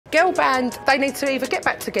Girl band, they need to either get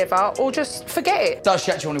back together or just forget it. Does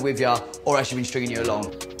she actually want to with you, or has she been stringing you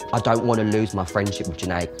along? I don't want to lose my friendship with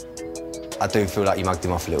Junaid. I do feel like you mugged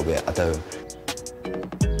him off a little bit, I do.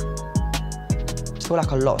 I feel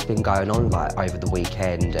like a lot's been going on like over the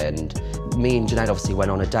weekend, and me and Junaid obviously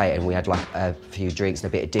went on a date and we had like a few drinks and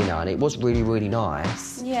a bit of dinner, and it was really, really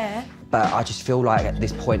nice. Yeah. But I just feel like at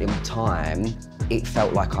this point in time, it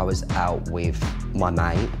felt like I was out with my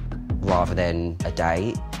mate rather than a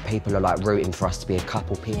date. People are like rooting for us to be a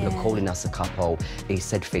couple, people are calling us a couple. He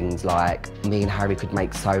said things like, me and Harry could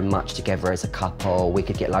make so much together as a couple, we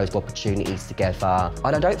could get loads of opportunities together.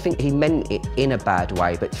 And I don't think he meant it in a bad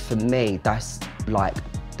way, but for me, that's like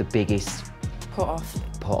the biggest put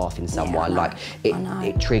off in someone. Like,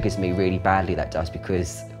 it triggers me really badly, that does,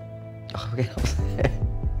 because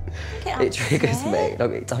it triggers me. No,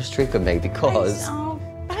 it does trigger me because...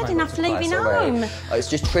 Bad enough leaving home. It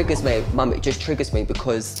just triggers me, Mum, it just triggers me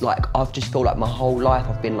because, like, I just feel like my whole life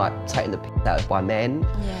I've been, like, taken the piss out of by men.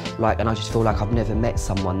 Yeah. Like, and I just feel like I've never met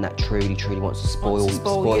someone that truly, truly wants to spoil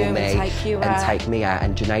me and take me out,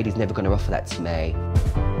 and Junaid is never going to offer that to me.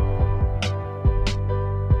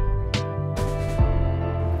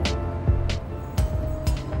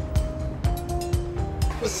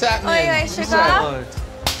 What's happening? Oi, sugar.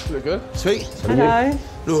 Look good. Sweet. Hello.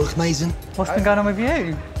 Look amazing. What's been going on with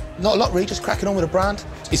you? Not a lot, really. Just cracking on with a brand.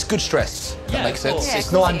 It's good stress. That makes sense. Yeah,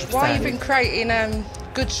 it's not 100%. Why you've been creating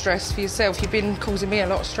good stress for yourself? You've been causing me a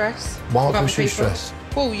lot of stress. Why am I causing stress?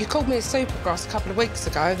 Well, you called me a supergrass a couple of weeks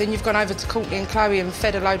ago, then you've gone over to Courtney and Chloe and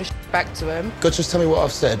fed a load of shit back to them. God, just tell me what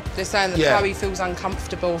I've said. They're saying that Chloe feels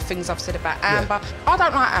uncomfortable, things I've said about Amber. I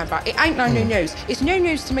don't like Amber. It ain't no new news. It's new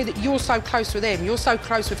news to me that you're so close with them. You're so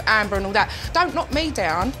close with Amber and all that. Don't knock me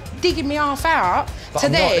down, digging me half out to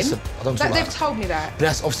them. Listen, I don't they've told me that. But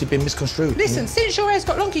that's obviously been misconstrued. Listen, since your hair's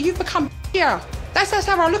got longer, you've become That's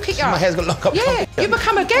how I look at you. My hair's got longer. Yeah, you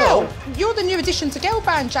become a girl. You're the new addition to girl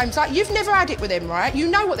band, James. Like, you've never had it with them, right? You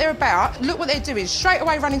know what they're about. Look what they're doing. Straight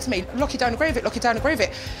away running to me. Lockie don't agree with it. Lockie don't agree with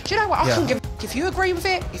it. Do you know what? I couldn't give a if you agree with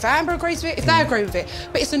it, if Amber agrees with it, if they agree with it.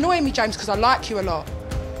 But it's annoying me, James, because I like you a lot.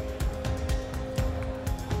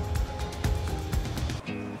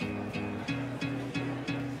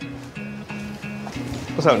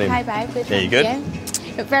 What's happening? Hi, babe. Good. Yeah, you good?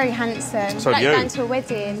 You look very handsome. So like do you. going to a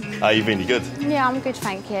wedding. You really good? Yeah, I'm good,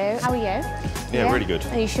 thank you. How are you? Yeah, really good.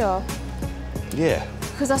 Are you sure? Yeah.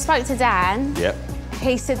 Because I spoke to Dan. Yep.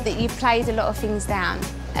 He said that you played a lot of things down.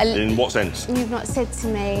 In what sense? You've not said to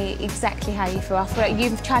me exactly how you feel. I feel like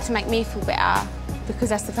you've tried to make me feel better because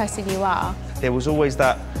that's the person you are. There was always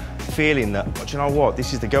that feeling that, do you know what,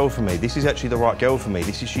 this is the girl for me. This is actually the right girl for me.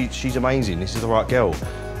 This is she's amazing. This is the right girl.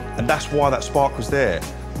 And that's why that spark was there.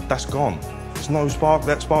 That's gone. There's no spark.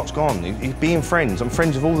 That spark's gone. Being friends. I'm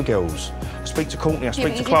friends with all the girls. I speak to Courtney, I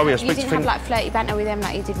speak to Chloe, I speak to... You didn't have, like, flirty banter with them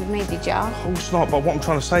like you did with me, did you? Of course not, but what I'm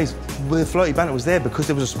trying to say is the flirty banter was there because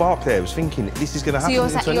there was a spark there. I was thinking, this is going to happen.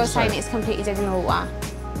 So you're saying it's completely dead in the water?